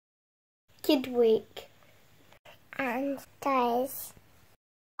Kid Week. And guys.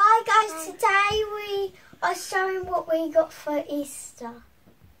 Hi guys, today we are showing what we got for Easter.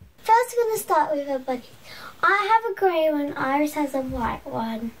 First we're going to start with a bunny. I have a grey one, Iris has a white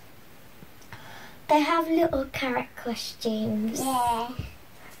one. They have little carrot costumes. Yeah,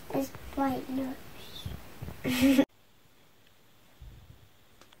 it's white nose.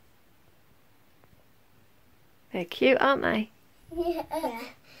 They're cute, aren't they? Yeah.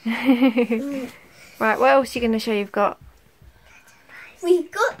 Right, what else are you going to show you've got?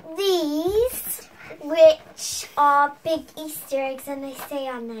 We've got these, which are big Easter eggs and they say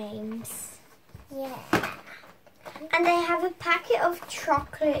our names. Yeah. And they have a packet of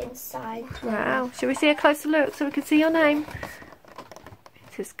chocolate inside. Wow, shall we see a closer look so we can see your name?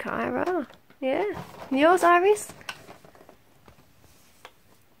 This is Kyra. Yeah. And yours, Iris?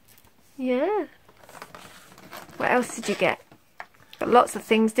 Yeah. What else did you get? Got lots of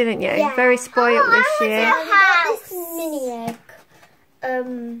things, didn't you? Yeah. Very spoiled this year. I got this mini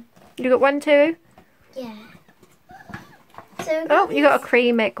egg. You got one too? Yeah. So Oh, you got a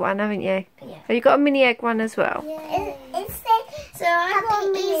cream egg one, haven't you? Yeah. Oh, you got a mini egg one as well? Yeah. It's the So I got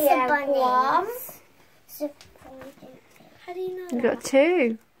a mini egg one. So, How do you know You that? got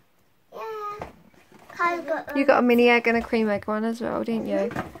two. yeah. You got a mini egg and a cream egg one as well, didn't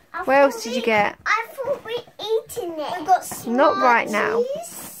you? What else did you get? I thought we eating it. We got Smarties. Not right now.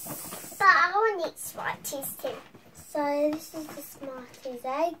 But I want to eat Smarties too. So this is the Smarties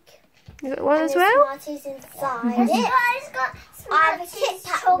egg. You got one And as the well? Smarties inside This it. one's got I have a Smarties Kit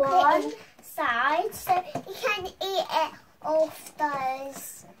Kat chocolate one. inside, so you can eat it off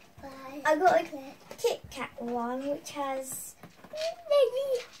those. I got a Kit Kat one which has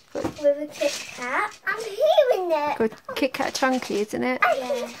with a Kit Kat. I'm hearing it. Good Kit Kat chunky, isn't it?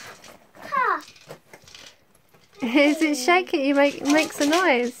 Yeah. Huh. Is it shaking? You makes a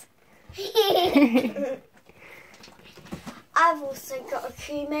noise. I've also got a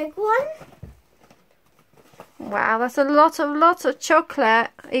cream egg one. Wow, that's a lot of chocolate.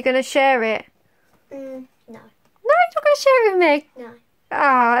 Are you going to share it? No. No, you're not going to share it with me. No.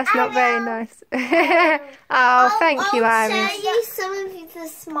 Oh, that's not very nice. Oh, thank you, I'll Iris. show you some of the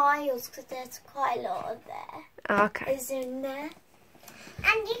smiles because there's quite a lot of there. Okay. Is in there.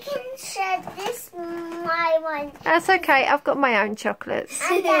 And you can share this, my one. That's okay. I've got my own chocolates.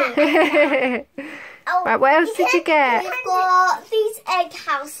 And that. Oh, Right, what else did you get? We've got these egg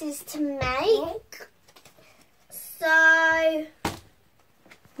houses to make. So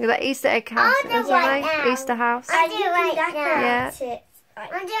You got Easter egg house, I'll do isn't right it? now. Easter house. I you do can right decorate now. it. I'm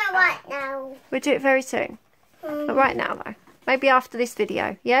doing it right now. We'll do it very soon. Not right now, though. Maybe after this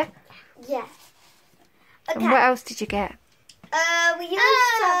video, yeah? Yeah. And what else did you get? We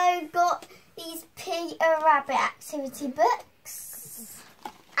also got these pig and rabbit activity books.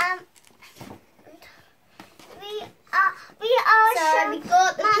 We are So we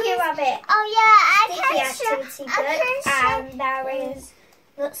got the pig and rabbit Oh yeah, sticky I activity book, and there is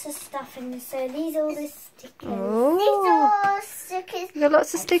lots of stuff in there. So these are all the stickers. Oh, Little stickers. you got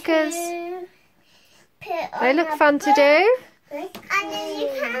lots of stickers. To Put They on look a fun to book. do. And then you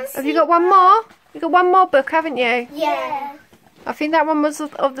can Have you got one more? You got one more book, haven't you? Yeah. I think that one was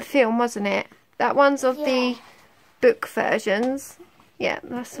of the film, wasn't it? That one's of the book versions. Yeah,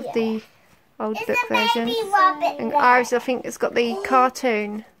 that's of the old It's book a baby version. rabbit. And Iris, I think, has got the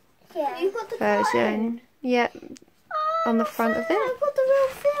cartoon Yeah. You got the version. Yeah, on the front of I it. got the real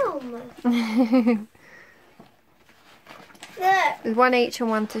film. Look. There's one each and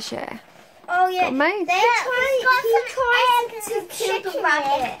one to share. Oh yeah. Amazing. They try to kill the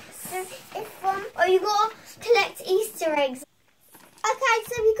rabbits. It's from Oh, you got to collect Easter eggs. Okay,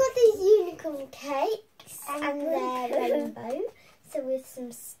 so we got these unicorn cakes and they're rainbow, so with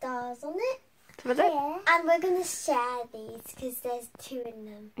some stars on it. Have a look. here. And we're gonna share these because there's two in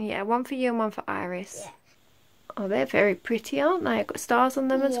them. Yeah, one for you and one for Iris. Yeah. Oh, they're very pretty, aren't they? Got stars on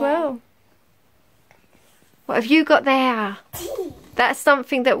them as Yeah. well. What have you got there? That's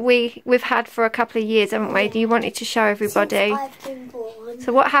something that we've had for a couple of years, haven't we? You wanted to show everybody. Since I've been born.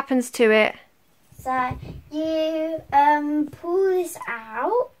 So what happens to it? So you pull this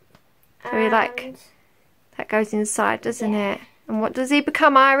out. So we like- and That goes inside, doesn't it? And what does he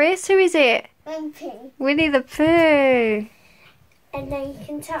become, Iris? Who is it? open. Winnie the Pooh. And then you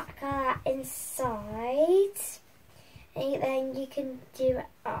can tuck that inside. And then you can do it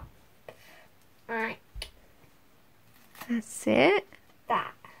up. Like That's it.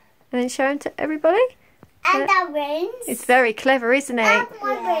 that. And then show him to everybody. And the rings. It's very clever, isn't it? And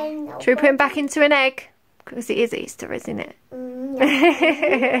my Yeah. ring. Should we put him back into an egg? Because it is Easter, isn't it?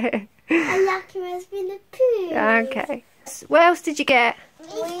 I like him as Winnie the Pooh. Okay. What else did you get?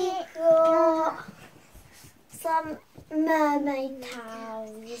 We got got some mermaid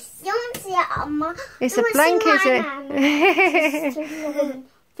towels. You want to see it, Mama? It's a blanket, isn't it?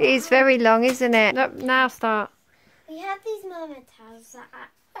 It's very long, isn't it? Now start. We have these mermaid towels that are...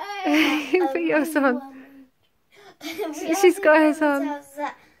 Put yours on. She's got hers on.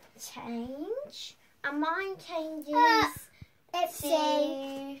 That change, and mine changes Let's to...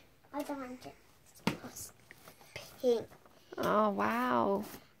 see. I don't want it. Pink. Oh wow!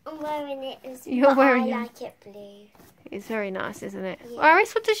 I'm wearing it as You're wearing I it. like it blue. It's very nice, isn't it? Yeah.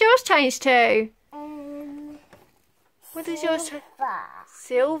 Iris, what does yours change to? What does yours change?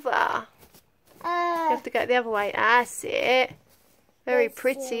 Silver. You have to go the other way. That's it. Very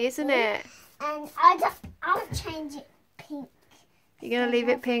pretty, isn't it? And I'll change it pink. You're gonna leave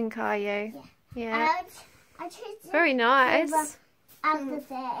it pink, are you? Yeah. I choose Very nice. out the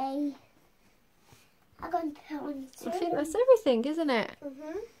day. I'm going to put on I think that's everything, isn't it?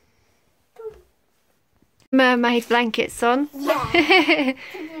 Mhm. Mermaid blankets on. Yeah. I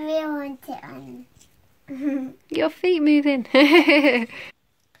really want it on. Your feet moving. Let me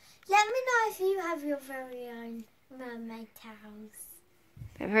know if you have your very own mermaid towels.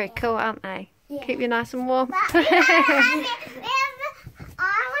 They're very cool, aren't they? Yeah. Keep you nice and warm. I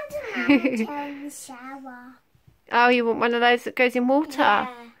want to in the shower. Oh, you want one of those that goes in water?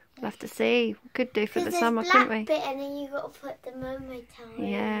 Yeah. We'll have to see. We could do for the There's summer, this couldn't black we? bit and then you got to put the mermaid towel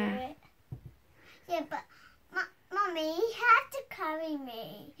Yeah. over it. Yeah, but Mummy, you have to carry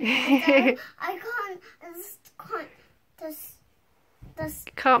me. I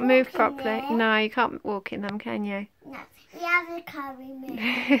Can't move walk in properly. there. No, you can't walk in them, can you? No, you have to carry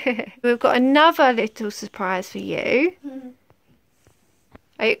me. We've got another little surprise for you.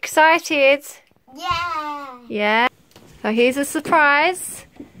 Are you excited? Yeah. Yeah. So here's a surprise.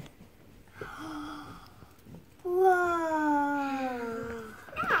 Whoa.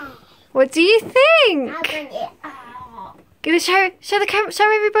 What do you think? I'll bring it out. Gonna show the camera, show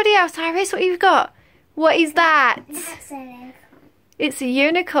everybody else, Iris, what you've got. What is that? That's it. It's a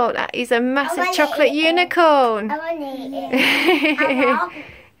unicorn. That is a massive wanna chocolate eat it. unicorn. I want to eat it.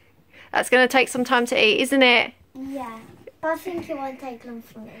 That's going to take some time to eat, isn't it? Yeah. But I think it won't take long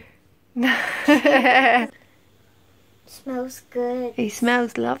for me. Smells good. He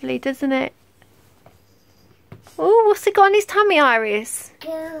smells lovely, doesn't it? Oh, what's he got on his tummy, Iris?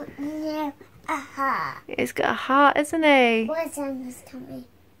 Go, no, aha. He's got a heart, isn't he? What's on his tummy?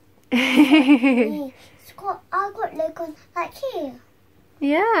 Yeah. I've got Legos like here.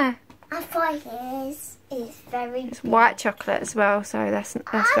 I thought it's very It's white chocolate as well, so that's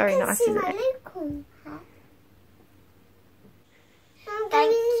very nice, isn't it? Legos.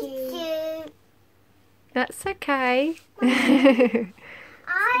 Thank you. That's okay. Very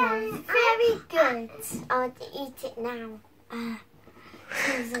good. I want to eat it now.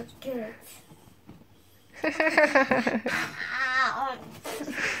 Smells so good.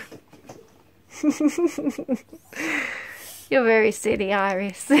 You're very silly,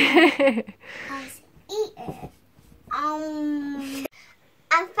 Iris. Let's eat it. And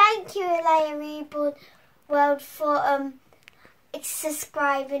thank you, Aliyah Reborn World, for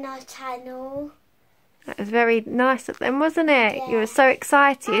subscribing our channel. That was very nice of them, wasn't it? Yeah. You were so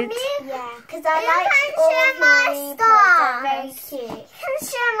excited. Yeah, because I like all my your reborns. They're very cute. Can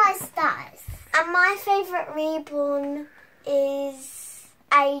share my stars. And my favourite reborn is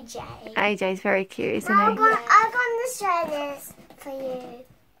AJ. AJ's very cute, isn't I'm he? going to share this for you.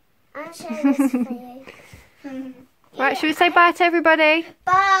 I'll share this for you. Right, should we say bye to everybody?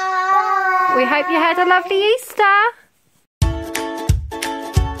 Bye. We hope you had a lovely Easter.